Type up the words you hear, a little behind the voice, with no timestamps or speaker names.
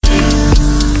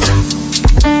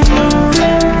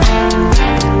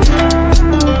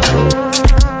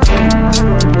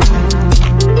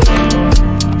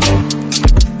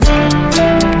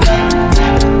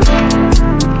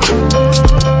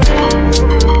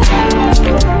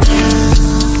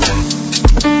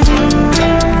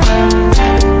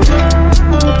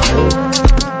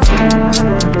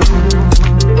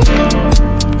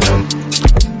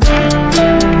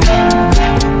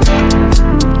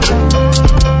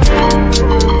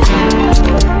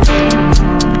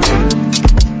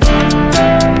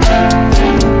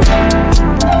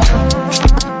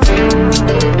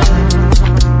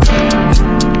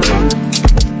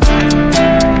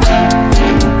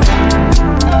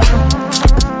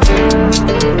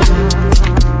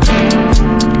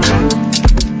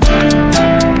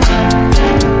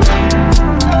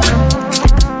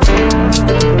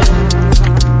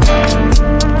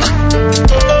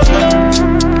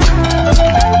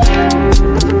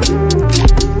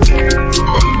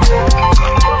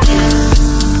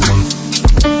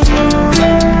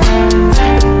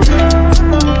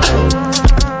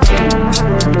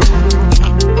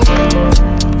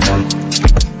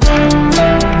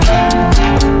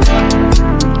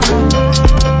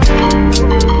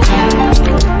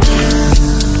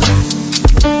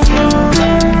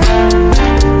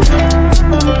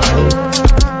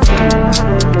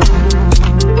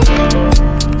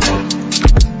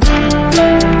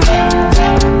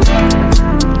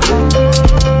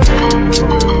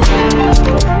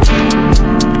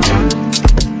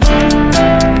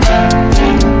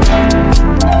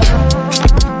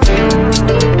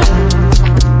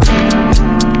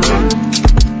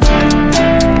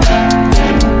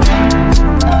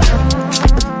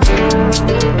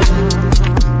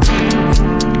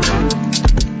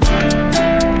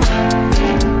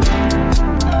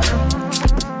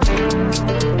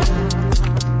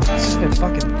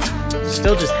fucking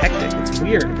still just hectic. It's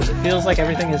weird because it feels like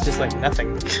everything is just like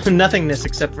nothing, nothingness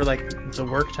except for like the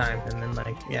work time, and then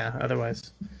like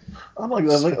otherwise. I'm like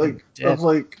I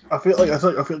feel like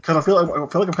I'm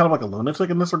kind of like a lunatic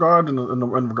in this regard, in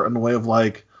the way of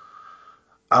like,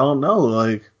 I don't know,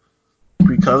 like,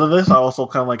 because of this, I also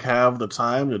kind of like have the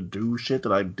time to do shit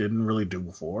that I didn't really do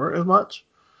before as much.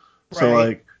 So Right.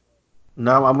 like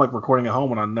now I'm like recording at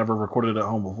home, and I never recorded at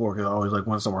home before because I always like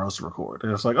went somewhere else to record.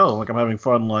 And it's like, oh, like I'm having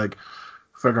fun like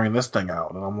figuring this thing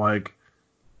out, and I'm like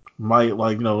might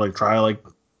like like try like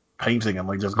painting and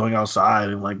like just going outside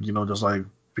and like just like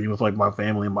being with like my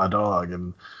family and my dog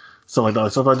and so like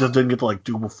that stuff I just didn't get to like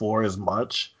do before as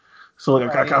much. So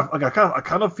like Right. I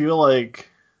kind of feel like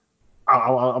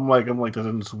I'm like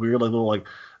in this weird like little like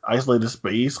isolated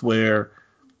space where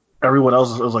everyone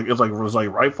else was like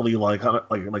rightfully like kind of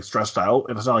like stressed out,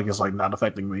 and it's not like it's like not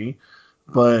affecting me,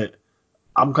 but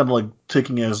I'm kind of like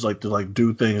taking it as like to like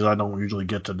do things I don't usually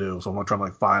get to do. So I'm like trying to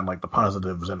like find like the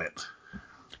positives in it.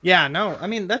 Yeah, no, I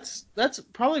mean that's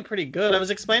probably pretty good. I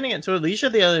was explaining it to Alicia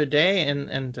the other day,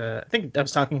 and I think I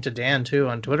was talking to Dan too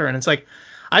on Twitter, and it's like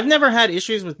I've never had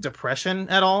issues with depression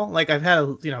at all. Like I've had a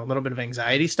little bit of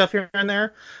anxiety stuff here and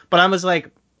there, but I was like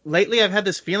lately I've had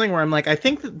this feeling where I'm like I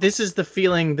think that this is the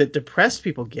feeling that depressed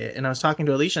people get. And I was talking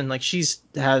to Alicia, and like she's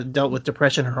had dealt with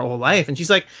depression her whole life, and she's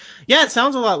like, yeah, it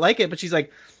sounds a lot like it, but she's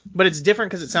like, but it's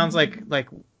different because it sounds like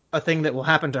a thing that will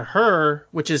happen to her,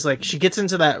 which is like she gets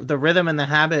into the rhythm and the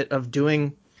habit of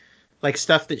doing like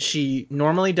stuff that she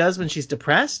normally does when she's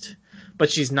depressed, but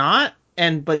she's not.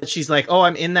 But she's like, oh,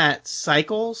 I'm in that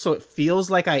cycle, so it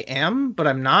feels like I am, but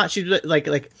I'm not. She like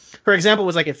her example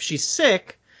was like if she's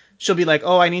sick, she'll be like,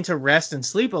 oh, I need to rest and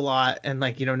sleep a lot and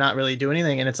like not really do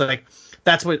anything. And it's like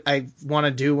that's what I want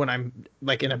to do when I'm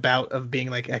like in a bout of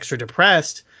being like extra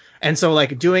depressed. And so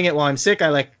like doing it while I'm sick, I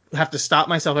like have to stop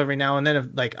myself every now and then.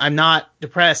 Of like I'm not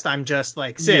depressed, I'm just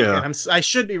like sick, Yeah. and I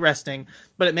should be resting,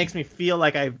 but it makes me feel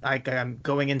like I'm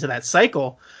going into that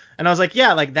cycle. And I was like,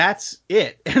 yeah, like that's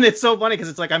it. And it's so funny because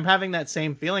it's like I'm having that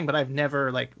same feeling, but I've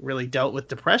never like really dealt with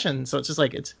depression, so it's just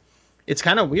like it's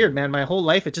kind of weird, man. My whole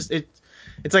life, it's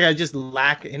like I just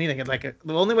lack anything. It's like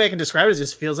the only way I can describe it is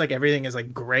just feels like everything is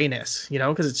like grayness,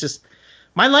 because it's just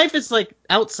my life is like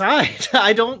outside.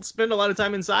 I don't spend a lot of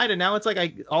time inside, and now it's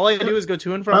like all I do is go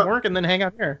to and from Not work and then hang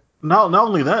out here. not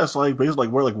only that, it's like basically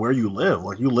like where you live.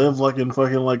 Like you live like in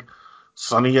fucking like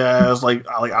sunny ass like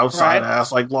outside Right.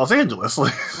 ass like Los Angeles.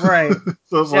 Like Right.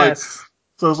 so it's like Yes.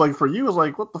 so it's like for you it's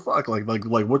like what the fuck like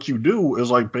what you do is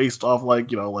like based off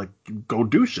like like you go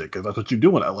do shit because that's what you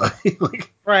do in LA.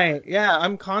 Like Right. Yeah.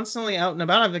 I'm constantly out and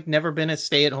about. I've like never been a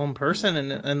stay-at-home person,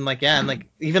 and like yeah, and like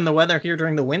even the weather here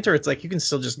during the winter, it's like you can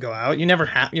still just go out. You're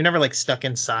never like stuck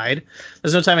inside.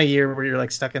 There's no time of year where you're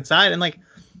like stuck inside, and like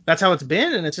that's how it's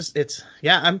been. And it's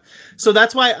yeah. So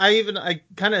that's why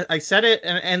I said it,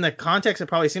 and the context it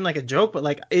probably seemed like a joke, but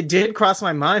like it did cross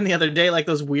my mind the other day, like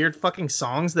those weird fucking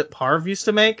songs that Parv used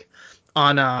to make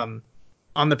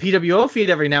on the PWO feed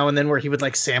every now and then, where he would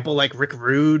like sample like Rick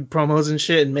Rude promos and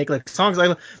shit and make like songs.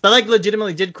 That like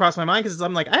legitimately did cross my mind because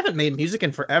I'm like I haven't made music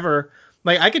in forever.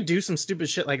 Like I could do some stupid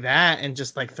shit like that and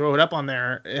just like throw it up on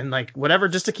there and like whatever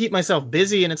just to keep myself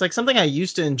busy, and it's like something I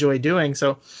used to enjoy doing.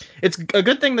 So it's a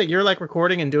good thing that you're like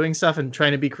recording and doing stuff and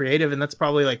trying to be creative, and that's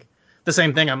probably like the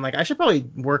same thing. I'm like I should probably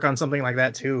work on something like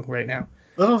that too right now.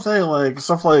 that's what I'm saying. Like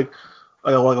stuff like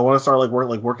I want to start like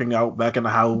working out back in the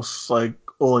house like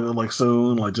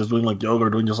soon like just doing like yoga or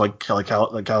doing just like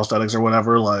calisthenics or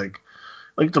whatever like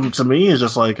to me it's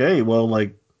just like hey well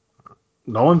like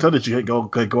no one said that you could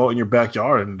go out in your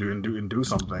backyard and do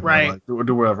something or Right. like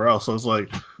do whatever else. So it's like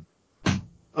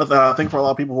I think for a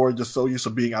lot of people who are just so used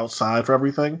to being outside for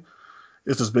everything,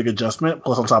 it's this big adjustment.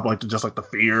 Plus on top of like just like the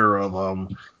fear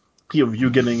of people you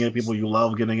getting it, people you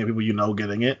love getting it, people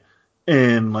getting it,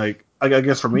 and like I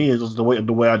guess for me it's just the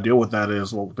way I deal with that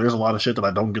is well there's a lot of shit that I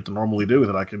don't get to normally do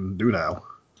that I can do now.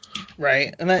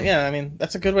 Right. And that yeah, I mean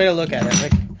that's a good way to look at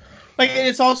it. Like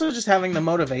it's also just having the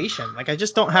motivation. Like I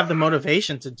just don't have the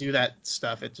motivation to do that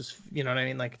stuff. It just you know what I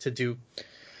mean, like to do.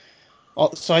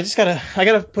 So I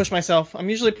gotta push myself. I'm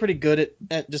usually pretty good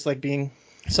at just like being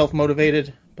self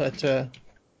motivated, but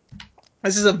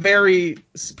this is a very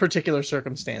particular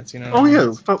circumstance. You know what I Oh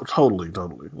mean? yeah, totally.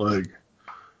 Like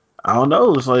I don't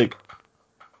know, it's like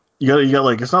you got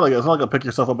like it's not like a pick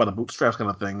yourself up by the bootstraps kind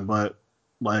of thing, but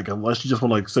like unless you just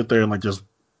want to like sit there and like just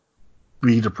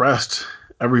be depressed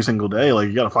every single day, like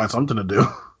you got to find something to do.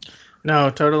 No,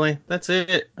 totally. That's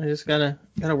it. I just gotta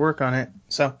work on it.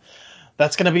 So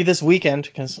that's gonna be this weekend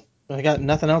because I got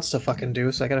nothing else to fucking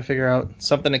do. So I gotta figure out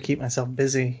something to keep myself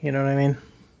busy. You know what I mean?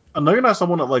 I know you're not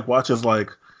someone that like watches like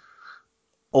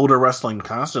older wrestling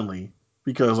constantly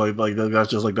because like that's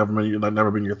just like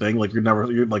never been your thing. Like you're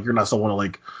not someone who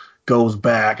like goes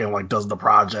back and like does the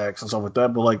projects and stuff like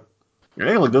that. But like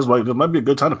yeah, like this might be a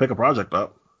good time to pick a project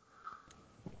up.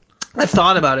 I've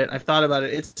thought about it.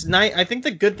 It's nice. I think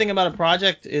the good thing about a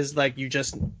project is like you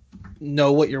just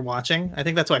know what you're watching. I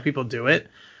think that's why people do it.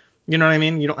 You know what I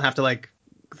mean? You don't have to like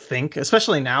think,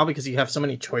 especially now because you have so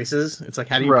many choices. It's like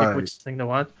how do you pick Right. which thing to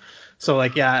watch? So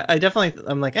like yeah,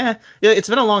 I'm like yeah, it's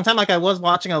been a long time. Like I was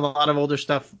watching a lot of older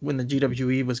stuff when the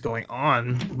GWE was going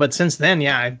on, but since then,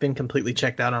 yeah, I've been completely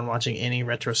checked out on watching any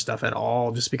retro stuff at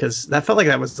all, just because that felt like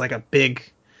that was like a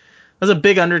big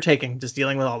undertaking just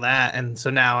dealing with all that. And so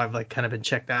now I've like kind of been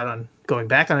checked out on going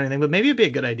back on anything, but maybe it'd be a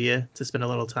good idea to spend a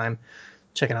little time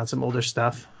checking out some older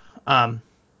stuff.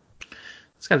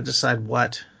 Just got to decide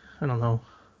what. I don't know.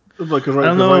 It's like I don't cause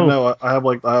right know. now I have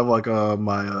like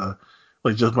my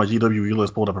like just my GWE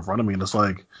list pulled up in front of me and it's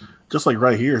like just like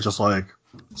right here it's just like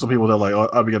some people that like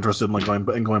I'd be interested in like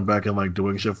going back and like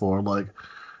doing shit for like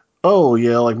oh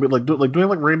yeah like doing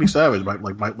like Randy Savage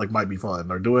might be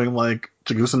fun or doing like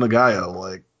Chigusa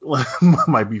Nagayo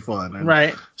might be fun and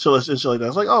Right. so it's just like that.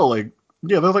 It's like oh like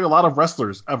yeah there's like a lot of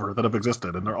wrestlers ever that have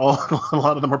existed and they're all a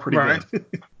lot of them are pretty Right.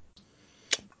 good.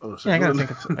 Oh Yeah, shit! I gotta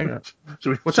think of.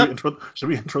 What's Should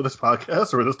we up? intro this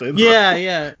podcast or this the intro? Yeah,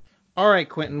 yeah. All right,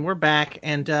 Quentin, we're back,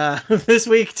 and this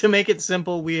week, to make it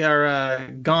simple, we are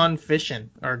gone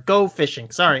fishing or go fishing.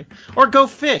 Sorry, or go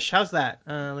fish. How's that?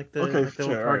 Okay, Like the old sure,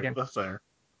 all card right, game. that's fair.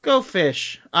 Go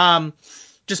fish.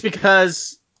 Just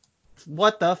because.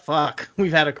 What the fuck?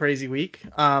 We've had a crazy week.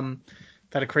 Had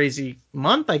a crazy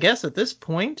month, I guess, at this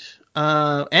point.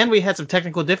 And we had some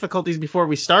technical difficulties before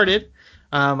we started.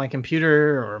 My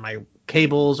computer or my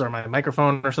cables or my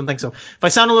microphone or something. So if I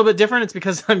sound a little bit different, it's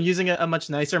because I'm using a much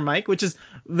nicer mic, which is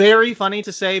very funny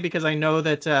to say because I know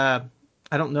that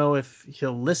I don't know if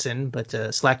he'll listen,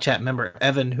 but Slack chat member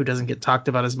Evan, who doesn't get talked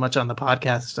about as much on the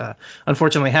podcast,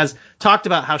 unfortunately has talked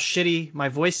about how shitty my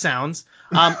voice sounds.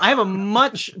 I have a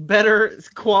much better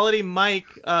quality mic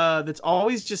that's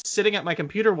always just sitting at my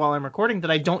computer while I'm recording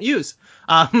that I don't use.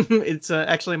 It's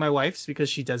actually my wife's because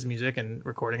she does music and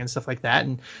recording and stuff like that.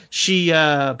 And she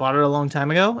bought it a long time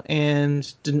ago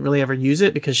and didn't really ever use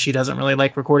it because she doesn't really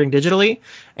like recording digitally.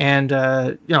 And,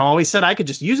 always said I could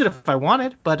just use it if I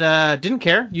wanted, but didn't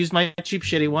care. Used my cheap,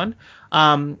 shitty one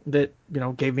that,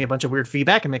 gave me a bunch of weird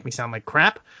feedback and make me sound like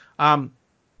crap.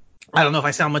 I don't know if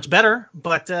I sound much better,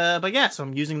 but yeah, so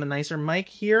I'm using the nicer mic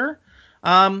here.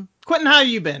 Quentin, how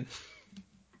you been?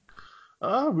 We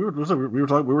were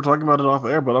talking about it off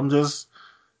air, but I'm just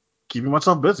keeping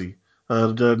myself busy.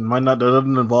 That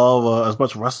doesn't involve as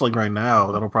much wrestling right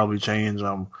now. That'll probably change.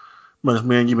 But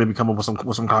me and you maybe come up with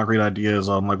some concrete ideas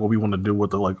on like what we want to do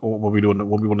with the like what we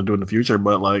want to do in the future.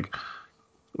 But like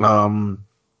um,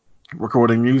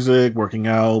 recording music, working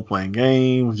out, playing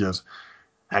games, just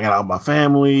hanging out with my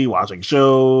family, watching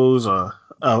shows.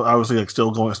 Obviously, like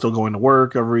still going to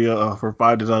work every for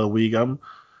 5 days out of the week. I'm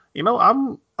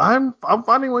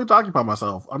finding ways to occupy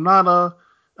myself. I'm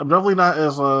definitely not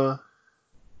as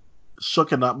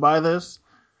shooken up by this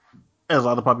as a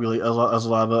lot of as a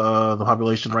lot of the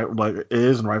population right like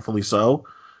is and rightfully so.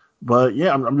 But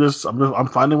yeah, I'm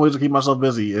finding ways to keep myself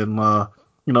busy and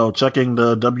checking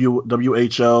the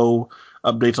WHO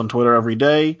updates on Twitter every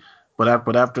day. But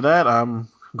after that, I'm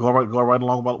going right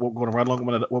along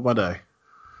with my day.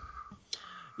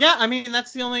 Yeah, I mean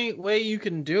that's the only way you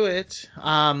can do it.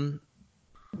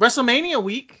 WrestleMania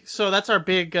week, so that's our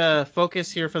big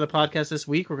focus here for the podcast this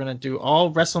week. We're gonna do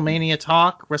all WrestleMania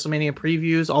talk, WrestleMania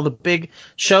previews, all the big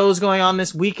shows going on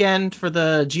this weekend for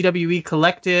the GWE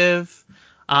Collective.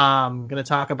 Gonna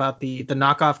talk about the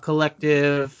Knockoff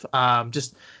Collective.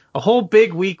 Just a whole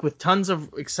big week with tons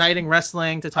of exciting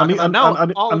wrestling to talk about. No,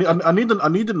 all of it. I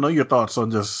need to know your thoughts on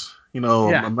just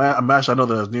Yeah. a match I know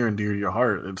that is near and dear to your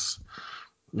heart. It's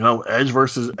Edge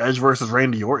versus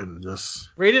Randy Orton. Just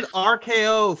Rated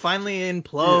RKO finally yes,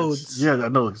 implodes. yeah, I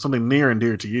know something near and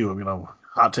dear to you.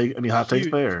 Hot take. Any hot takes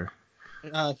Huge. there?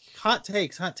 Hot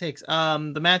takes, hot takes.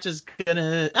 The match is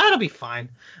it'll be fine.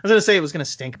 I was gonna say it was gonna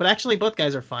stink, but actually both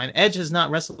guys are fine. Edge has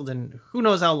not wrestled in who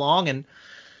knows how long, and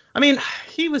I mean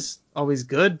he was always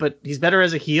good, but he's better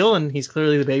as a heel, and he's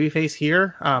clearly the babyface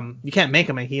here. You can't make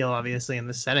him a heel, obviously, in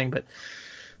this setting,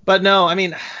 but no, I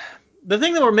mean the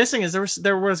thing that we're missing is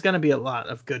there was going to be a lot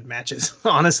of good matches,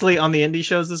 honestly, on the indie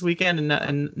shows this weekend,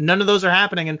 and none of those are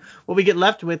happening. And what we get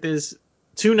left with is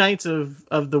 2 nights of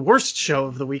the worst show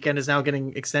of the weekend is now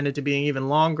getting extended to being even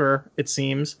longer, it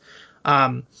seems.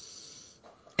 And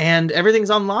and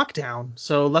everything's on lockdown.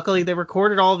 So luckily they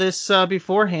recorded all this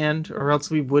beforehand, or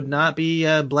else we would not be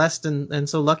blessed and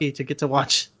so lucky to get to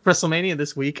watch WrestleMania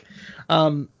this week.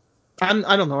 Um,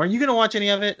 I don't know. Are you going to watch any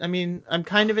of it? I mean, I'm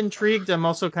kind of intrigued. I'm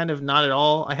also kind of not at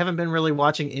all. I haven't been really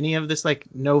watching any of this like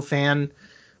no fan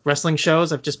wrestling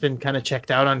shows. I've just been kind of checked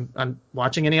out on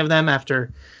watching any of them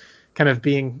after kind of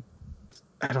being,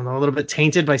 I don't know, a little bit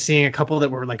tainted by seeing a couple that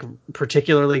were like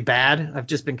particularly bad. I've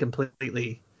just been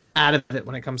completely out of it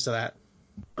when it comes to that.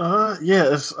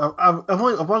 Yeah,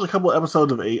 I've watched a couple of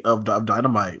episodes of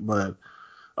Dynamite, but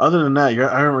other than that,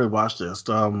 I haven't really watched this.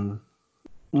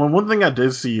 One thing I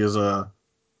did see is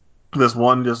this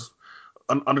one just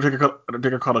Undertaker cut a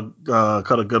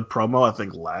good promo I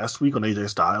think last week on AJ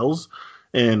Styles,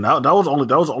 and that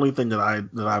was the only thing that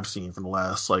I've seen from the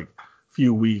last like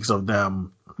few weeks of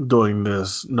them doing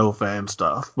this no fan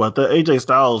stuff. But the AJ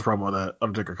Styles promo that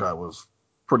Undertaker cut was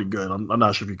pretty good. I'm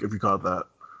not sure if you caught that.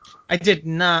 I did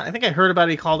not. I think I heard about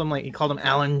it. He called him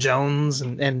Alan Jones,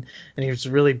 and he was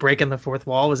really breaking the fourth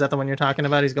wall. Was that the one you're talking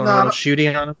about? He's going a No, little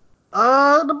shooty on him.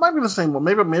 that might be the same one.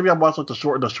 Maybe I watched like the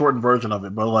shortened version of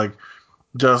it, but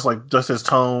just his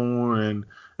tone, and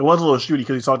it was a little shooty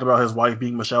because he talked about his wife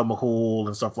being Michelle McCool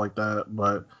and stuff like that.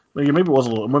 But maybe it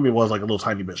was like a little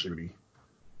tiny bit shooty.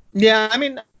 Yeah, I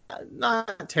mean,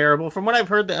 not terrible. From what I've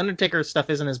heard, the Undertaker stuff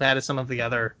isn't as bad as some of the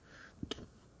other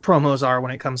promos are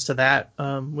when it comes to that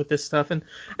with this stuff. And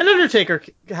Undertaker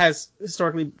has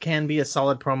historically can be a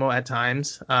solid promo at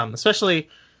times, especially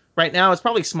right now. It's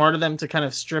probably smart of them to kind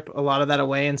of strip a lot of that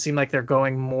away and seem like they're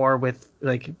going more with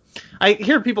like. I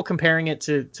hear people comparing it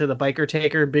to the Biker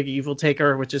Taker, Big Evil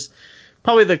Taker, which is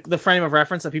probably the frame of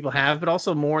reference that people have, but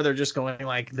also more they're just going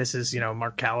like, this is,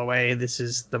 Mark Calloway, this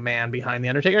is the man behind the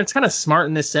Undertaker. And it's kind of smart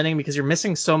in this setting because you're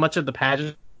missing so much of the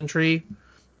pageantry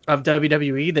of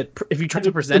WWE that if you tried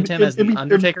to present him as the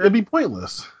Undertaker, It'd be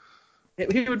pointless.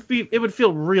 it would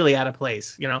feel really out of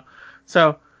place.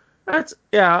 So that's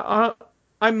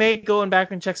I may go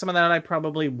back and check some of that. I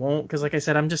probably won't because, like I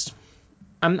said,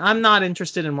 I'm not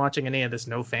interested in watching any of this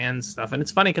no fans stuff. And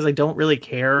it's funny because I don't really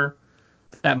care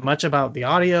that much about the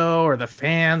audio or the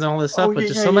fans and all this Oh stuff, but yeah,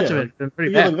 just yeah, so much of yeah. it has been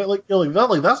pretty Yeah, bad. like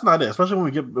that's not it. Especially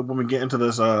when we get into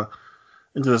this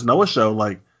Noah show,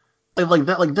 like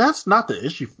that, like that's not the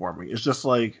issue for me. It's just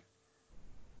like,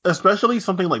 especially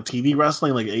something like TV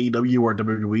wrestling, like AEW or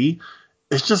WWE.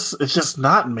 It's just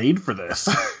not made for this.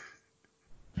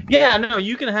 Yeah, no,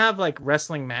 you can have like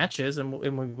wrestling matches, and we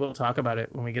will talk about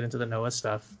it when we get into the Noah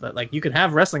stuff. But like, you can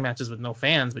have wrestling matches with no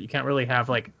fans, but you can't really have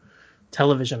like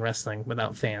television wrestling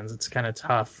without fans. It's kind of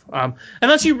tough,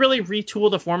 unless you really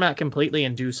retool the format completely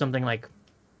and do something like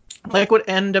what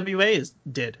NWA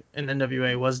did and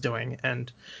NWA was doing,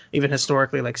 and even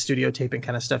historically like studio taping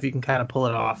kind of stuff. You can kind of pull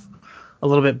it off a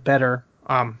little bit better.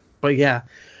 But yeah,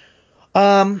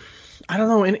 um, I don't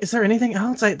know. Is there anything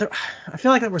else? I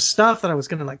feel like there was stuff that I was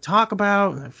gonna like talk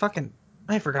about, and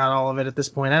I forgot all of it at this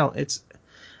point. I don't.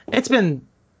 It's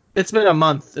been a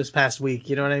month this past week.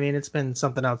 You know what I mean? It's been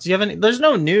something else. Do you have any? There's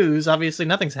no news. Obviously,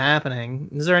 nothing's happening.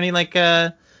 Is there any like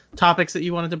topics that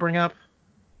you wanted to bring up?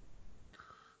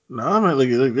 No, I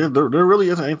mean, there really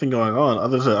isn't anything going on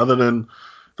other than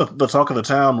the talk of the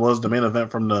town was the main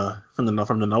event from the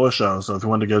Noah show. So if you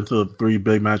wanted to get into the three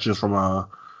big matches from Noah,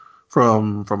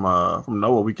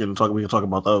 we can talk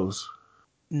about those.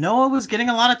 Noah was getting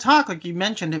a lot of talk, like you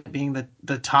mentioned, it being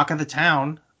the talk of the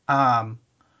town.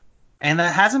 And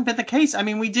that hasn't been the case. I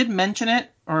mean, we did mention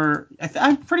it, or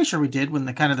I'm pretty sure we did when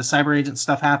the kind of the cyber agent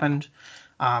stuff happened,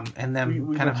 and them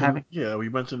We kind of mentioned having. we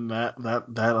mentioned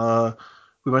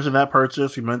we mentioned that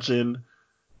purchase. We mentioned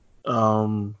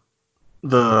um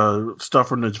the stuff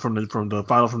from the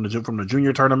final from the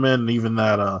junior tournament, and even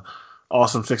that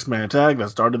awesome 6-man tag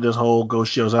that started this whole Go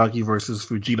Shiozaki versus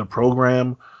Fujita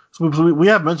program. We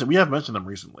have mentioned them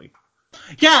recently.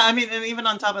 Yeah, I mean, and even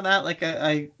on top of that, like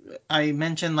I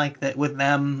mentioned, like that with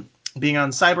them being on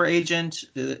Cyber Agent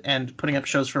and putting up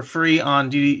shows for free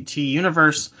on DDT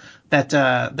Universe, that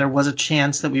there was a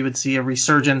chance that we would see a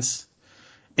resurgence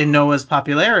in Noah's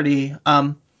popularity.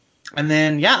 And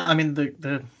then yeah, I mean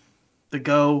the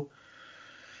Go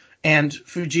and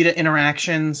Fujita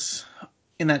interactions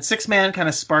in that 6-man kind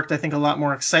of sparked, I think, a lot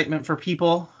more excitement for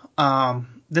people.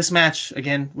 This match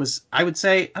again was, I would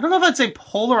say, I don't know if I'd say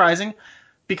polarizing,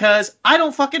 because I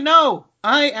don't fucking know.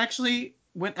 I actually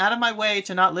went out of my way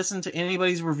to not listen to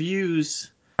anybody's reviews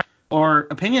or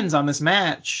opinions on this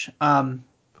match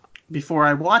before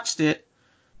I watched it.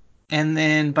 And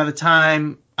then by the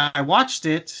time I watched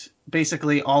it,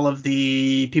 basically all of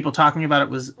the people talking about it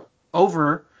was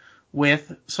over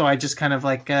with. So I just kind of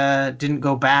like didn't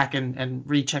go back and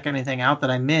recheck anything out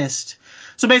that I missed.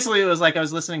 So basically, it was like I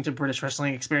was listening to British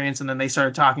Wrestling Experience, and then they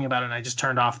started talking about it, and I just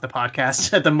turned off the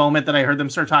podcast at the moment that I heard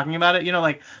them start talking about it.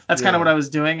 Like that's kind of Yeah. what I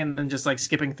was doing, and then just like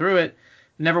skipping through it.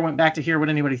 Never went back to hear what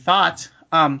anybody thought.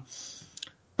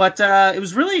 But it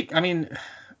was really, I mean,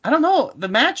 I don't know. The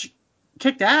match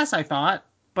kicked ass, I thought,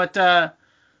 but I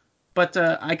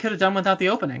could have done without the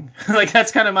opening. Like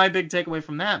that's kind of my big takeaway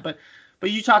from that. But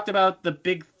you talked about the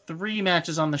big three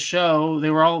matches on the show. They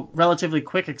were all relatively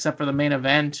quick except for the main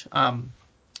event.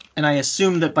 And I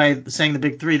assume that by saying the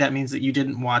big three, that means that you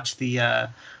didn't watch the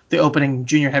opening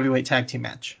junior heavyweight tag team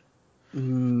match.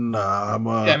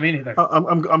 Nah, Yeah, me neither.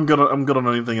 I'm good on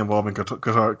anything involving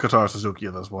Qatar Suzuki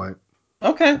at this point.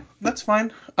 Okay, that's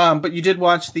fine. But you did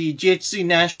watch the GHC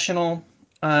National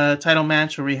title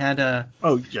match where we had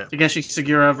Oh yeah. Takeshi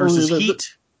Sugiura Oh versus yeah.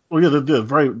 Heat. Well, yeah, they're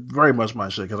very much my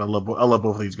shit because I love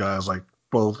both of these guys, like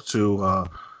both two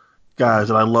guys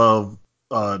that I love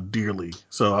dearly.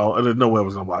 So there's no way I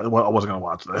wasn't gonna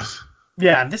watch this.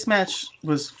 Yeah, this match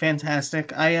was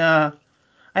fantastic. I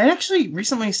actually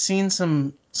recently seen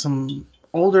some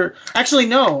older. Actually,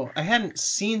 no, I hadn't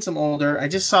seen some older. I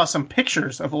just saw some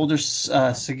pictures of older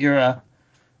Segura.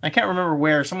 I can't remember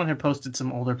where. Someone had posted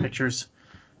some older pictures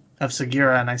of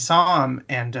Segura, and I saw him,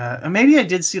 and maybe I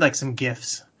did see like some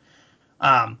gifs.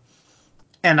 Um,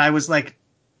 and I was like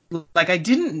I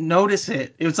didn't notice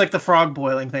it. It was like the frog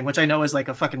boiling thing, which I know is like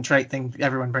a fucking trite thing.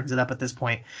 Everyone brings it up at this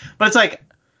point, but it's like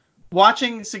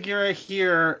watching Segura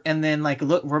here and then like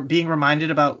being reminded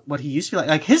about what he used to be like.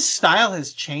 Like his style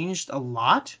has changed a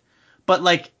lot, but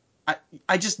like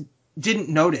I just didn't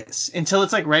notice until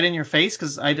it's like right in your face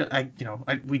because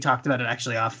we talked about it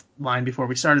actually offline before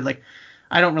we started. Like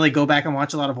I don't really go back and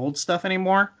watch a lot of old stuff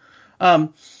anymore. I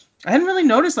hadn't really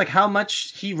noticed like how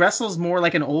much he wrestles more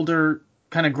like an older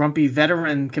kind of grumpy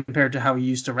veteran compared to how he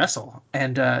used to wrestle,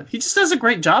 and he just does a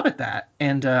great job at that.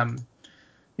 And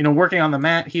working on the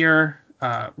mat here,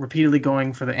 repeatedly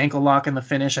going for the ankle lock in the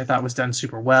finish, I thought was done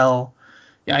super well.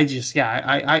 Yeah,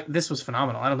 this was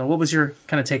phenomenal. I don't know, what was your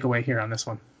kind of takeaway here on this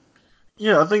one?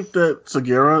 Yeah, I think that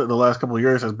Segura the last couple of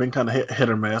years has been kind of hit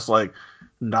or miss. Like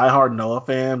diehard Noah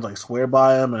fans like swear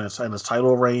by him and his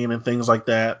title reign and things like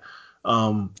that.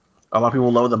 Um, a lot of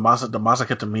people love the Masa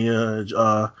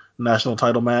Kitamiya national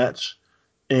title match,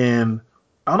 and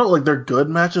I don't know, like they're good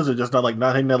matches. They're just not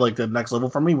hitting that like the next level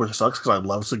for me, which sucks because I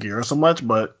love Segura so much.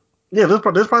 But yeah, this is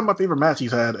probably my favorite match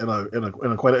he's had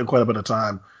in quite a bit of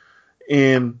time.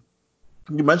 And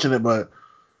you mentioned it, but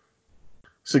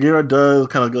Segura does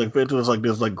kind of like fit into this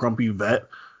like grumpy vet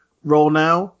role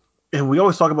now. And we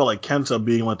always talk about like Kenta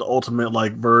being like the ultimate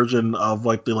like version of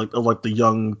the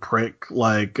young prick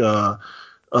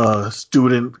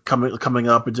student coming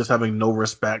up and just having no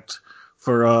respect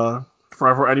for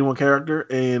anyone character.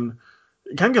 And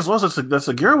it kind of gets lost that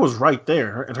Segura was right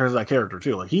there in terms of that character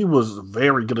too. Like he was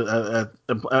very good at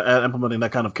implementing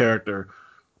that kind of character.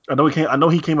 I know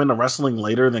he came into wrestling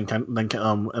later and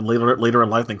later in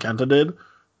life than Kenta did,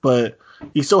 but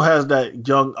he still has that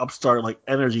young upstart like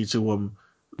energy to him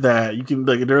that you can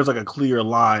like. There's like a clear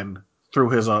line through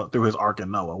his arc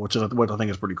in Noah, which I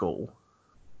think is pretty cool.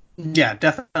 Yeah,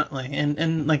 definitely.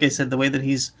 And like I said, the way that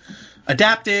he's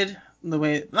adapted, the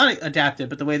way not adapted,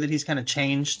 but the way that he's kind of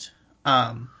changed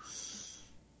um,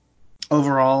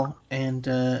 overall, and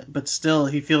but still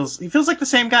he feels like the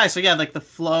same guy. So yeah, like the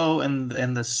flow and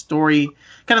the story,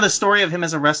 kind of the story of him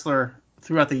as a wrestler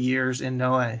throughout the years in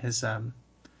Noah has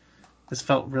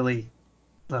felt really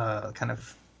kind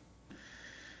of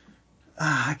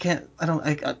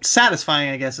satisfying,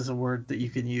 I guess, is a word that you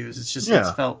can use.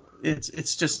 Yeah,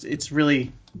 It's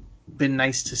really been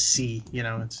nice to see.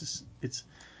 It's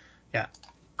yeah,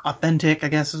 authentic, I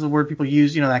guess, is a word people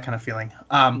use. That kind of feeling.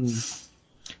 mm.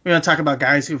 We want to talk about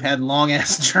guys who've had long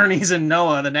ass journeys in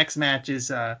Noah. The next match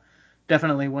is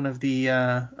definitely one of the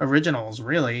originals,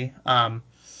 really.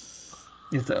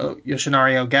 With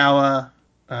Yoshinari Ogawa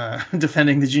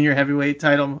defending the junior heavyweight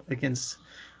title against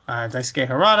Daisuke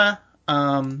Harada.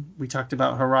 We talked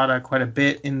about Harada quite a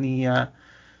bit in the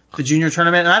junior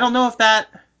tournament, and I don't know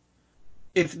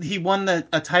if he won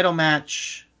a title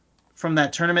match from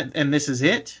that tournament, and this is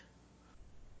it,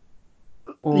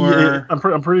 Yeah, or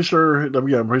I'm pretty sure.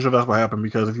 Yeah, I'm pretty sure that's what happened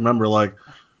because if you remember, like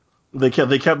they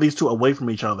kept these two away from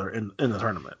each other in the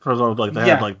tournament. So like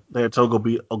yeah, they had Togo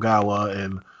beat Ogawa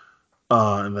and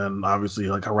then obviously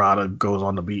like Harada goes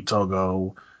on to beat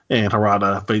Togo and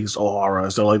Harada faced O'Hara.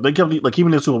 So like they kept like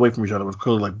keeping these two away from each other was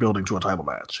clearly like building to a title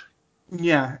match.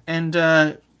 yeah, and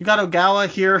you got Ogawa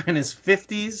here in his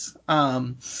 50s,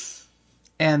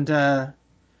 and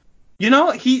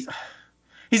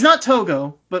he He's not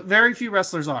Togo, but very few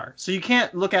wrestlers are. So you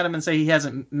can't look at him and say he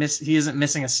isn't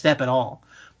missing a step at all.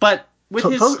 But with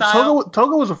his style,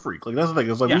 Togo is a freak. Like that's the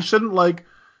thing. It's like we yeah, shouldn't like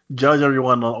judge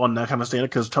everyone on that kind of standard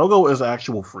because Togo is an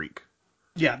actual freak.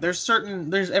 yeah. There's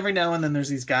every now and then there's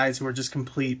these guys who are just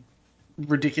complete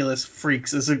ridiculous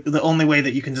freaks. Is the only way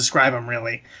that you can describe them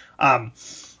really.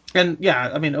 And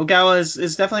yeah, I mean Ogawa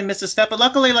is definitely missed a step, but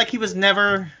luckily like he was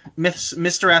never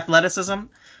Mr. Athleticism,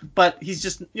 but he's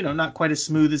just not quite as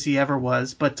smooth as he ever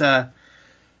was. But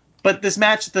this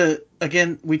match,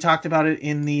 again we talked about it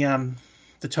in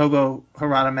the Togo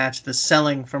Harada match. The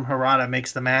selling from Harada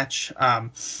makes the match. I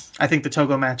think the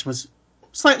Togo match was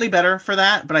slightly better for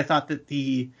that, but I thought that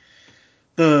the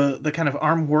kind of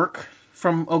arm work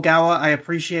from Ogawa I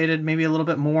appreciated maybe a little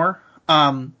bit more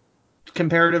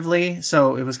comparatively.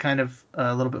 So it was kind of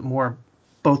a little bit more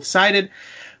both sided.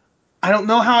 I don't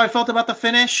know how I felt about the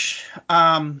finish.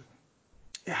 It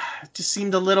just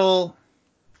seemed a little.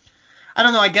 I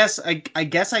don't know. I guess I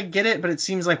get it, but it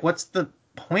seems like what's the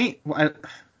point?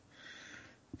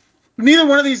 Neither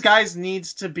one of these guys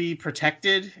needs to be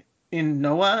protected in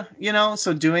Noah,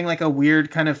 So doing like a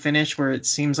weird kind of finish where it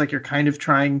seems like you're kind of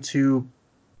trying to,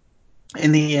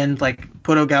 in the end, like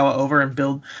put Ogawa over and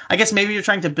build. I guess maybe you're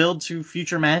trying to build to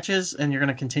future matches and you're going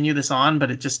to continue this on,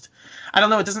 but it just, I don't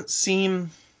know. It doesn't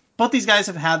seem. Both these guys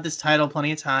have had this title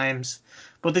plenty of times.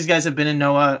 Both these guys have been in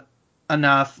Noah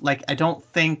enough. Like I don't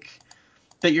think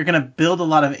that you're going to build a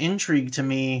lot of intrigue to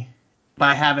me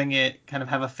by having it kind of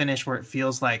have a finish where it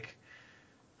feels like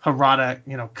Harada,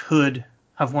 could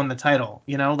have won the title,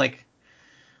 so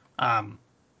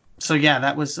yeah,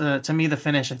 that was, to me, the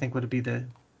finish, I think would be the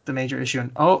major issue.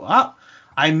 And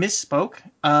I misspoke,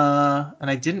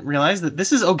 and I didn't realize that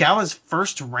this is Ogawa's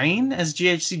first reign as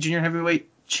GHC Junior Heavyweight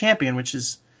Champion, which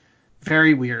is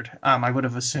very weird. I would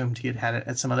have assumed he had it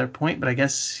at some other point, but I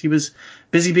guess he was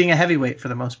busy being a heavyweight for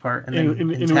the most part, and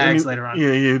then in tags later on.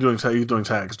 Yeah, he's doing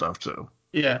tag stuff too.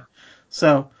 Yeah.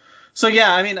 So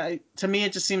yeah, I mean, to me,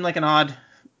 it just seemed like an odd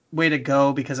way to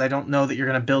go because I don't know that you're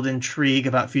going to build intrigue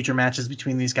about future matches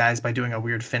between these guys by doing a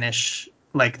weird finish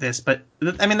like this. But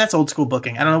I mean, that's old school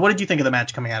booking. I don't know. What did you think of the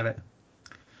match coming out of it?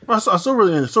 I still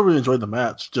really enjoyed the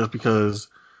match just because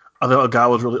I thought Ogawa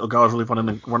was really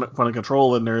fun in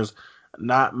control, and there's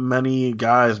not many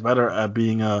guys better at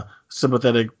being a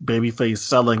sympathetic babyface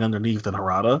selling underneath than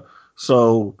Harada.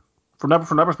 So from that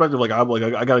perspective, I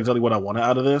got exactly what I wanted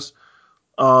out of this.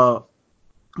 The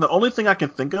only thing I can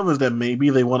think of is that maybe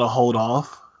they want to hold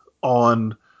off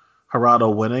on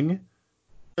Harada winning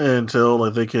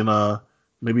until they can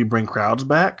maybe bring crowds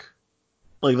back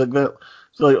like that.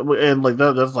 So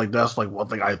that's one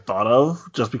thing I thought of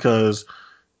just because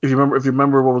if you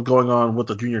remember what was going on with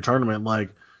the junior tournament,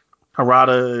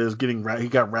 Harada he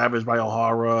got ravaged by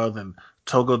O'Hara, then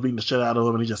Togo's beating the shit out of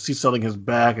him, and he's selling his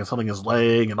back and selling his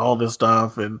leg and all this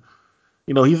stuff, and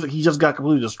he just got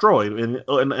completely destroyed,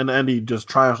 and he just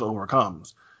triumphs and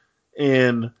overcomes,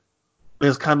 and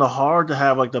it's kind of hard to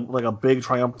have a big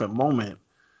triumphant moment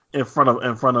in front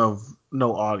of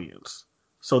no audience.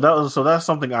 So that's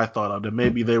something I thought of, that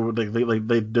maybe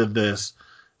they did this,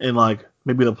 and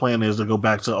maybe the plan is to go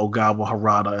back to Ogawa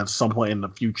Harada at some point in the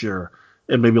future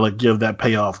and maybe give that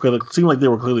payoff, because it seemed like they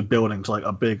were clearly building to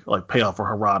a big payoff for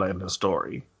Harada in the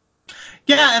story.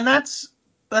 Yeah, and that's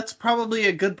probably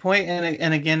a good point.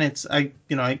 And again, I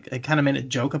kind of made a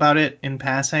joke about it in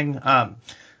passing,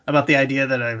 about the idea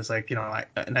that I was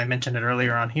and I mentioned it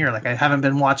earlier on here, I haven't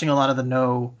been watching a lot of the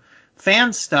no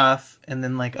fan stuff, and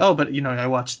then but I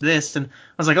watched this and I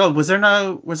was like, oh, was there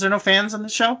no fans on the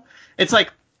show? It's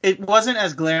it wasn't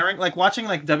as glaring. Watching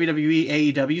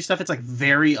WWE, AEW stuff, it's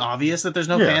very obvious that there's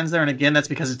no fans there. And again, that's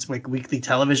because it's weekly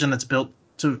television that's built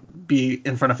to be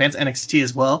in front of fans. NXT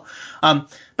as well.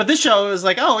 But this show is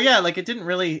oh yeah, it didn't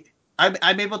really.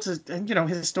 I'm able to,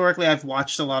 historically I've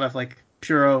watched a lot of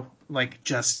puro,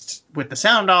 just with the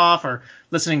sound off or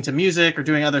listening to music or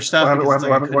doing other stuff.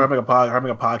 We're having a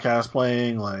podcast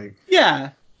playing.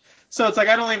 Yeah. So it's I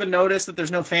don't even notice that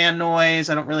there's no fan noise.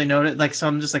 I don't really notice, so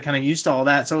I'm just kind of used to all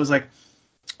that. So it was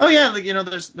oh yeah,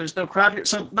 there's no crowd here.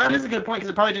 So that is a good point, because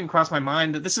it probably didn't cross my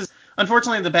mind that this is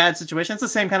unfortunately the bad situation. It's the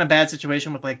same kind of bad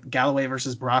situation with Galloway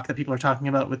versus Brock that people are talking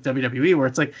about with WWE, where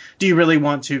it's do you really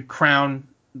want to crown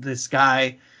this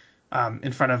guy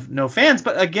in front of no fans?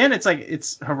 But again, it's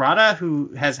Harada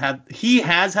who has had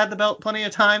the belt plenty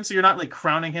of times, so you're not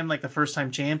crowning him the first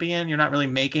time champion. You're not really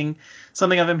making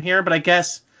something of him here. But I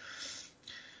guess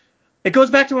it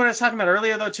goes back to what I was talking about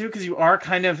earlier, though, too, because you are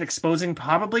kind of exposing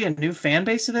probably a new fan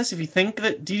base to this. If you think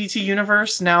that DDT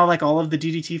Universe, now, all of the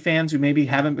DDT fans who maybe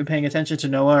haven't been paying attention to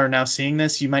Noah are now seeing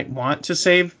this, you might want to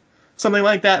save something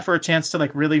like that for a chance to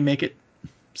like really make it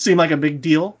seem like a big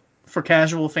deal for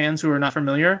casual fans who are not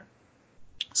familiar.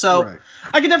 So Right.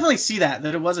 I could definitely see that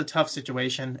it was a tough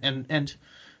situation, and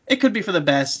it could be for the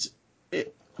best.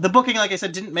 The booking, like I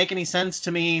said, didn't make any sense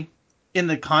to me in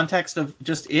the context of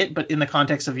just it, but in the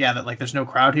context of that like there's no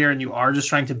crowd here and you are just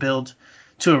trying to build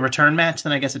to a return match,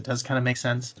 then I guess it does kind of make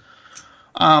sense.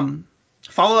 Um,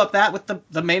 Follow up that with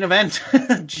the main event,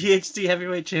 GHC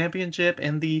Heavyweight Championship,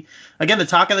 and the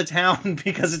talk of the town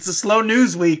because it's a slow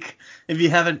news week if you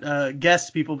haven't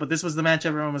guessed, people. But this was the match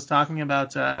everyone was talking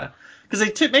about because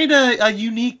they made a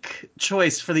unique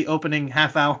choice for the opening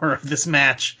half hour of this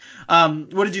match.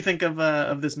 What did you think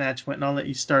of this match, Quentin? I'll let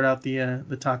you start out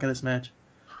the talk of this match.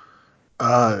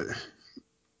 Uh,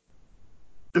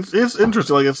 it's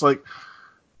interesting.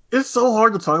 It's so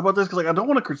hard to talk about this because I don't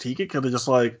want to critique it because it's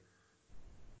just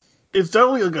it's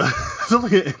definitely it's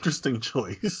definitely an interesting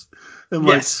choice, and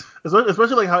Yes.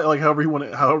 especially however you want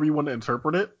to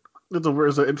interpret it, it's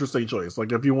an interesting choice.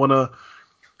 Like if you want to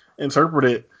interpret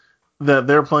it that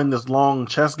they're playing this long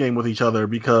chess game with each other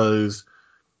because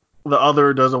the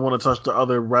other doesn't want to touch the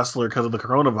other wrestler because of the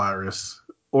coronavirus,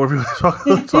 or if you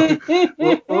want to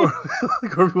or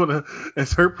if you want to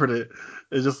interpret it,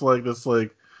 it's just like this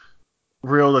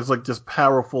real it's like just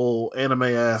powerful anime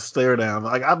ass stare down.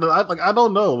 I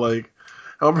don't know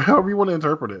however you want to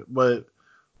interpret it, but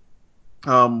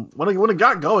when it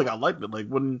got going, I liked it.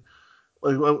 When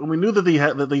we knew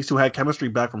that these two had chemistry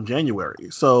back from January,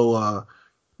 so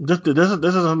this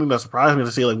is something that surprised me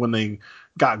to see. Like when they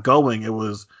got going, it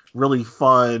was really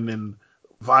fun and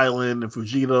violent, and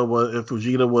Fujita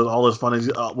was all as fun as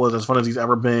was as fun as he's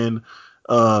ever been.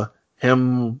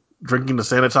 Him drinking the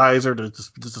sanitizer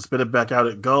just to spit it back out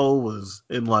at Go was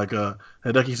in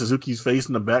Hideki Suzuki's face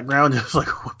in the background, just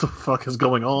like what the fuck is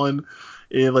going on,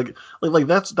 and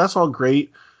that's all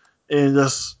great, and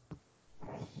just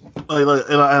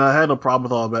and I had no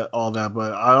problem with all that,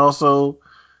 but I also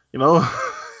you know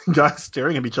guys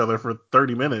staring at each other for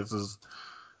 30 minutes is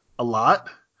a lot.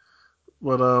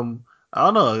 But I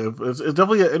don't know. It's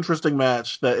definitely an interesting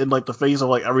match that in the face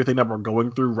of everything that we're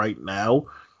going through right now,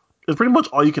 is pretty much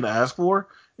all you can ask for,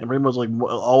 and pretty much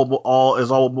all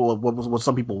what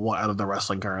some people want out of the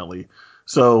wrestling currently.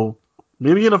 So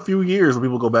maybe in a few years when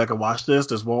people go back and watch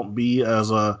this won't be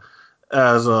as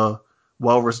well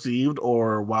received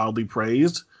or wildly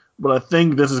praised. But I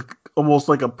think this is almost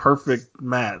like a perfect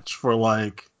match for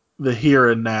the here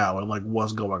and now and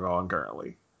what's going on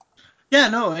currently. Yeah,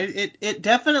 no, it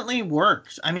definitely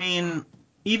works. I mean,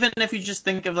 even if you just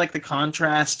think of the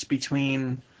contrast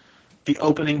between the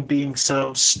opening being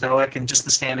so stoic and just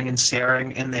the standing and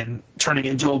staring, and then turning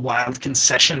into a wild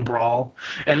concession brawl,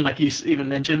 and like you even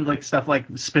mentioned, stuff like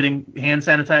spitting hand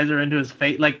sanitizer into his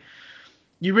face,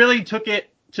 you really took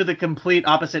it to the complete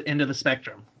opposite end of the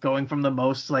spectrum, going from the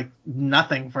most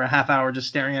nothing for a half hour just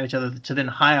staring at each other to then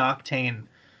high octane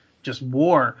just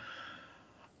war.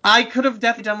 I could have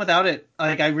definitely done without it.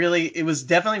 It was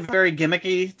definitely very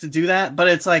gimmicky to do that, but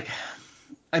it's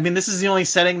I mean, this is the only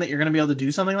setting that you're going to be able to do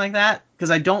something like that,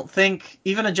 because I don't think,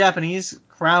 even a Japanese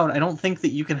crowd, I don't think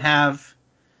that you can have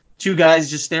two guys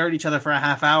just stare at each other for a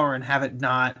half hour and have it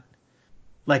not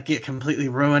get completely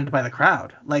ruined by the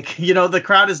crowd. The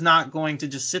crowd is not going to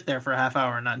just sit there for a half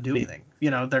hour and not do anything.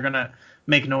 They're going to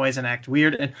make noise and act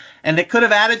weird, and it could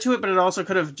have added to it, but it also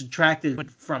could have detracted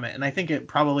from it. And I think it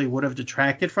probably would have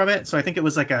detracted from it. So I think it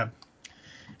was it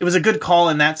was a good call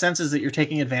in that sense, is that you're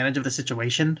taking advantage of the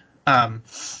situation, and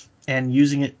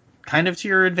using it kind of to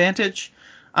your advantage.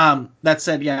 That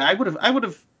said, yeah, I could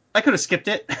have skipped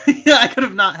it. Yeah, I could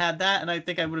have not had that, and I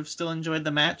think I would have still enjoyed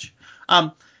the match.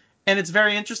 And it's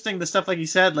very interesting, the stuff like you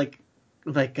said,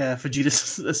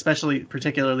 Fujita, especially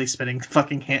particularly spitting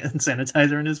fucking hand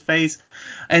sanitizer in his face,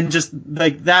 and just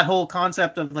that whole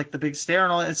concept of the big stare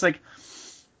and all that.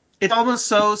 It's almost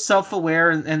so self-aware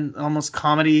and almost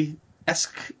comedy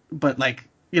esque, but it's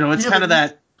Yeah, kind of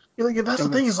that. that's the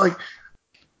thing is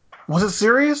was it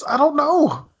serious? I don't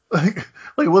know.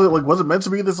 Was it meant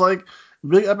to be this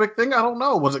big epic thing? I don't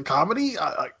know. Was it comedy?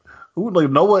 Who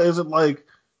Noah isn't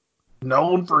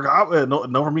known for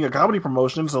known for being a comedy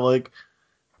promotion, so I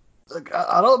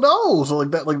don't know. So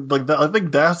that I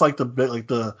think that's the bit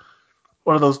the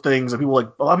one of those things that people a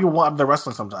lot of people want out of their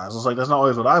wrestling sometimes. It's that's not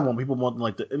always what I want. People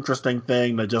want the interesting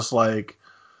thing that just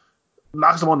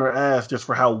knocks them on their ass just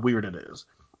for how weird it is.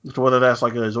 So whether that's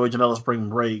a Zoe Janela Spring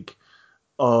Break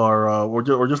or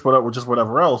just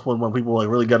whatever else, when people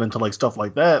really get into stuff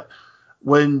like that,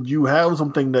 when you have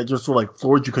something that just sort of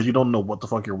floors you because you don't know what the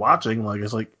fuck you're watching,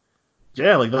 it's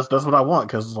yeah, that's what I want,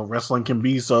 because wrestling can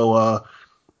be so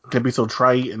can be so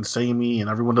trite and samey, and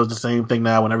everyone does the same thing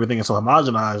now, and everything is so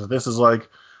homogenized. This is like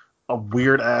a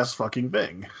weird ass fucking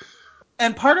thing.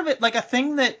 And part of it, like a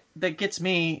thing that gets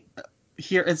me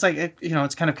here, it's like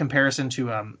it's kind of comparison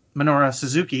to Minoru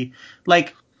Suzuki,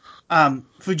 like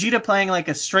Fujita playing like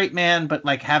a straight man, but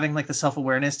like having like the self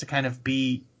awareness to kind of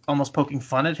be almost poking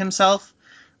fun at himself,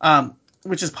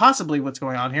 which is possibly what's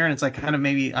going on here. And it's like kind of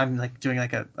maybe I'm like doing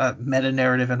like a meta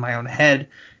narrative in my own head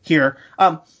here.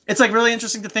 It's like really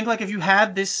interesting to think like if you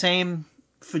had this same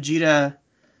Fujita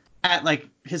at like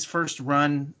his first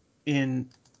run in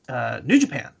New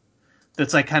Japan,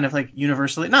 that's like kind of like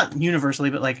universally, not universally,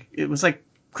 but like it was like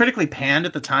critically panned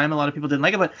at the time. A lot of people didn't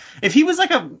like it, but if he was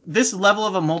like this level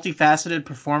of a multifaceted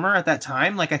performer at that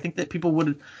time, like I think that people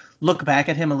would look back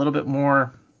at him a little bit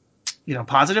more,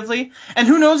 positively. And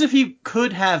who knows if he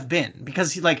could have been,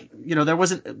 because he like, there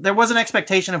was an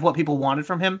expectation of what people wanted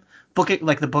from him,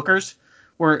 like the bookers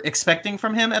were expecting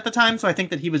from him at the time. So I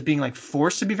think that he was being like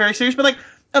forced to be very serious. But like,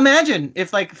 imagine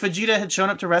if like Fujita had shown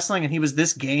up to wrestling and he was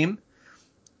this game,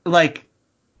 like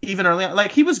even early on.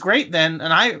 Like he was great then,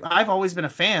 and I've always been a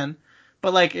fan.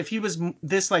 But like if he was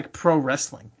this like pro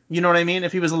wrestling, you know what I mean?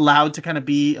 If he was allowed to kind of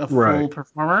be a full Right.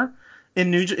 performer in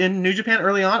New Japan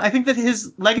early on, I think that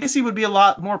his legacy would be a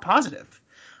lot more positive.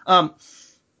 Um,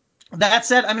 that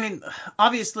said, I mean,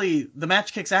 obviously the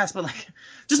match kicks ass, but like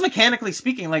just mechanically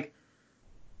speaking, like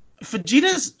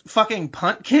Vegeta's fucking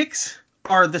punt kicks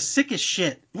are the sickest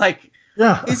shit. Like,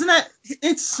 Yeah. isn't that?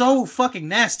 It's so fucking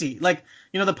nasty. Like,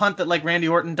 the punt that like Randy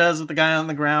Orton does with the guy on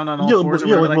the ground on all Yeah, fours but,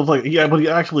 or yeah, whatever. like, Like, but like, yeah, but he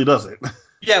actually does it.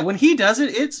 yeah, when he does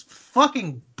it, it's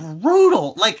fucking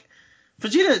brutal. Like,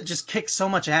 Vegeta just kicks so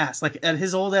much ass. Like at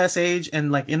his old ass age,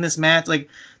 and like in this match, like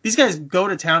these guys go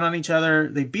to town on each other.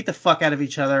 They beat the fuck out of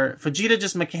each other. Vegeta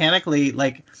just mechanically,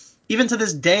 like, even to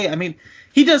this day, I mean,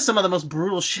 he does some of the most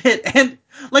brutal shit. And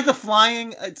like the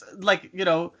flying, it's like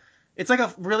it's like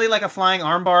a really like a flying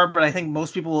armbar, but I think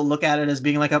most people will look at it as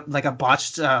being like a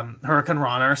botched Hurricane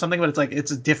Rana or something. But it's like it's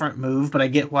a different move. But I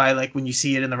get why like when you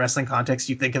see it in the wrestling context,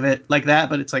 you think of it like that.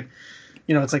 But it's like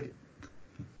it's like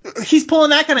he's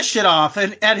pulling that kind of shit off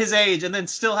and at his age, and then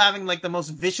still having like the most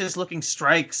vicious looking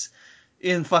strikes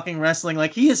in fucking wrestling.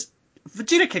 Like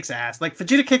Vegeta kicks ass. Like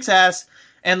Vegeta kicks ass,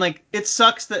 and like it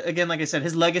sucks that, again, like I said,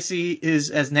 his legacy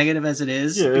is as negative as it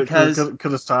is Yeah, because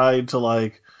because it's tied to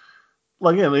like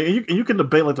yeah, you can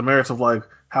debate like the merits of like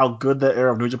how good that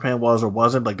era of New Japan was or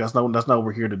wasn't. Like that's not what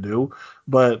we're here to do.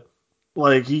 But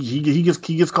like he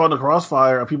gets caught in the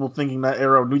crossfire of people thinking that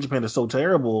era of New Japan is so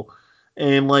terrible,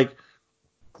 and like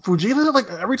Fujita, like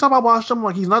every time I watch him,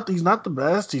 like he's not the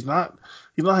best. He's not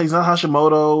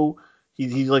Hashimoto.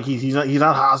 He's not Hase.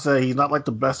 He's not like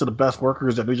the best of the best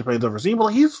workers that New Japan's ever seen. But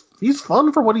like, he's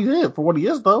fun for what he did, for what he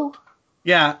is though.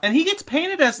 yeah, and he gets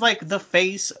painted as like the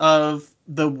face of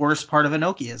the worst part of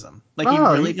Enochiism. Like he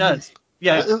No, really does.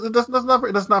 Yeah, that's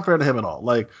not fair to him at all.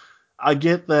 Like I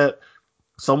get that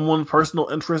someone's personal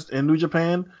interest in New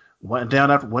Japan went down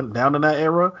in that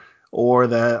era, or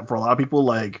that for a lot of people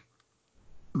like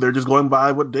they're just going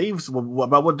by what Dave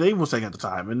was saying at the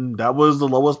time, and that was the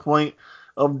lowest point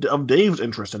of Dave's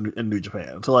interest in New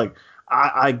Japan. So like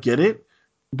I get it,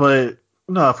 but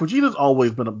no, Fujita's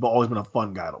always been a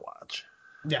fun guy to watch.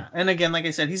 yeah. And again, like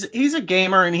I said, he's a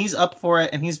gamer and he's up for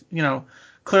it, and he's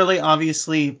clearly,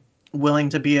 obviously willing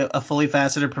to be a fully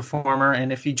faceted performer.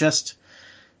 And if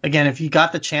if you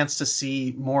got the chance to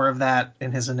see more of that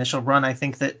in his initial run, I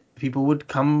think that people would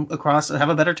come across have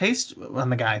a better taste on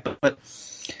the guy. But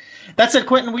that said,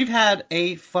 Quentin, we've had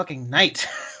a fucking night.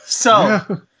 So,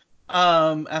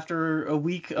 Yeah, after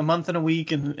a month and a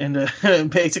week, and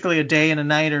basically a day and a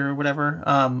night or whatever,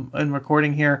 in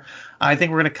recording here, I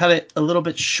think we're gonna cut it a little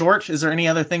bit short. Is there any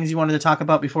other things you wanted to talk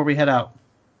about before we head out?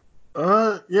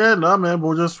 yeah, no, man,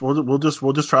 we'll just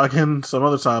try again some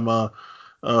other time.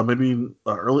 Maybe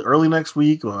early next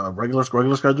week, regular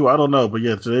schedule. I don't know, but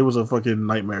yeah, today was a fucking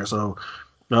nightmare. So,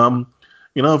 um,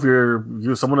 if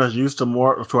you're someone that's used to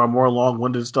our more long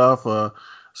winded stuff,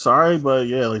 sorry, but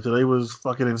yeah, like today was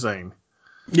fucking insane.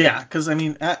 Yeah, because I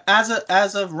mean,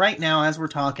 as of right now, as we're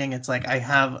talking, it's like I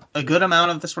have a good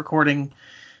amount of this recording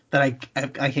that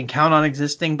I can count on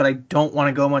existing, but I don't want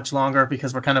to go much longer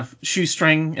because we're kind of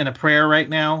shoestring in a prayer right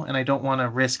now, and I don't want to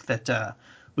risk that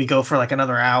we go for like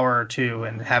another hour or two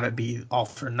and have it be all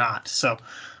for naught. So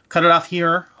cut it off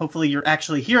here. Hopefully you're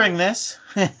actually hearing this,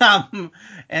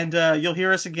 and you'll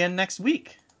hear us again next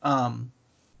week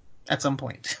at some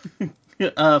point.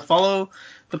 Follow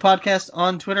the podcast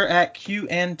on Twitter at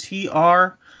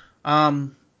QNTR.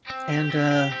 And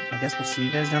I guess we'll see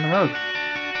you guys down the road.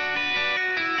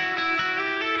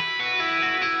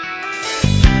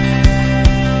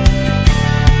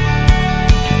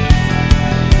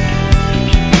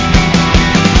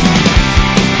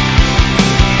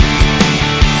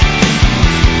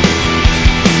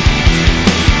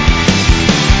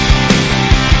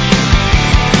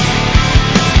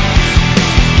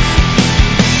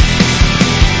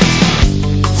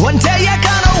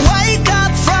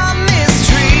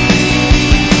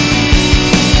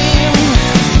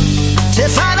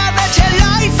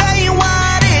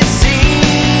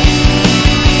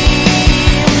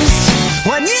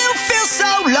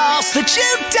 lost, that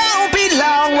you don't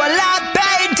belong, well, I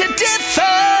beg to differ.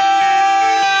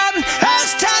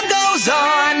 As time goes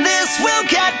on, this will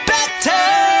get better.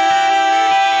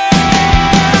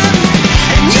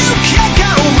 And you can't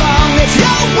go wrong if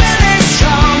your will is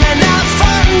strong enough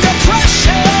under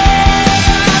pressure.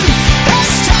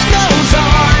 As time goes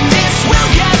on, this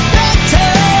will get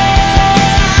better.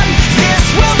 This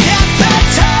will get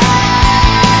better.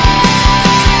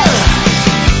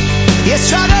 You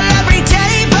struggle every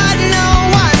day, but no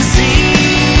one sees.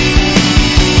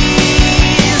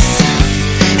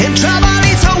 If trouble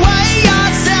eats away your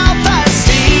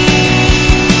self-esteem,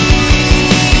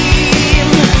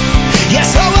 you're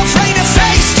so afraid to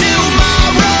face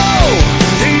tomorrow.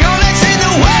 The only thing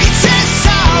that waits is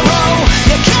sorrow.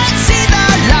 You can't see the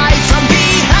light from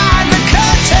behind the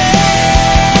curtains.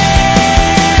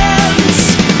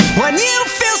 When you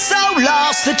feel so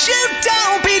lost that you don't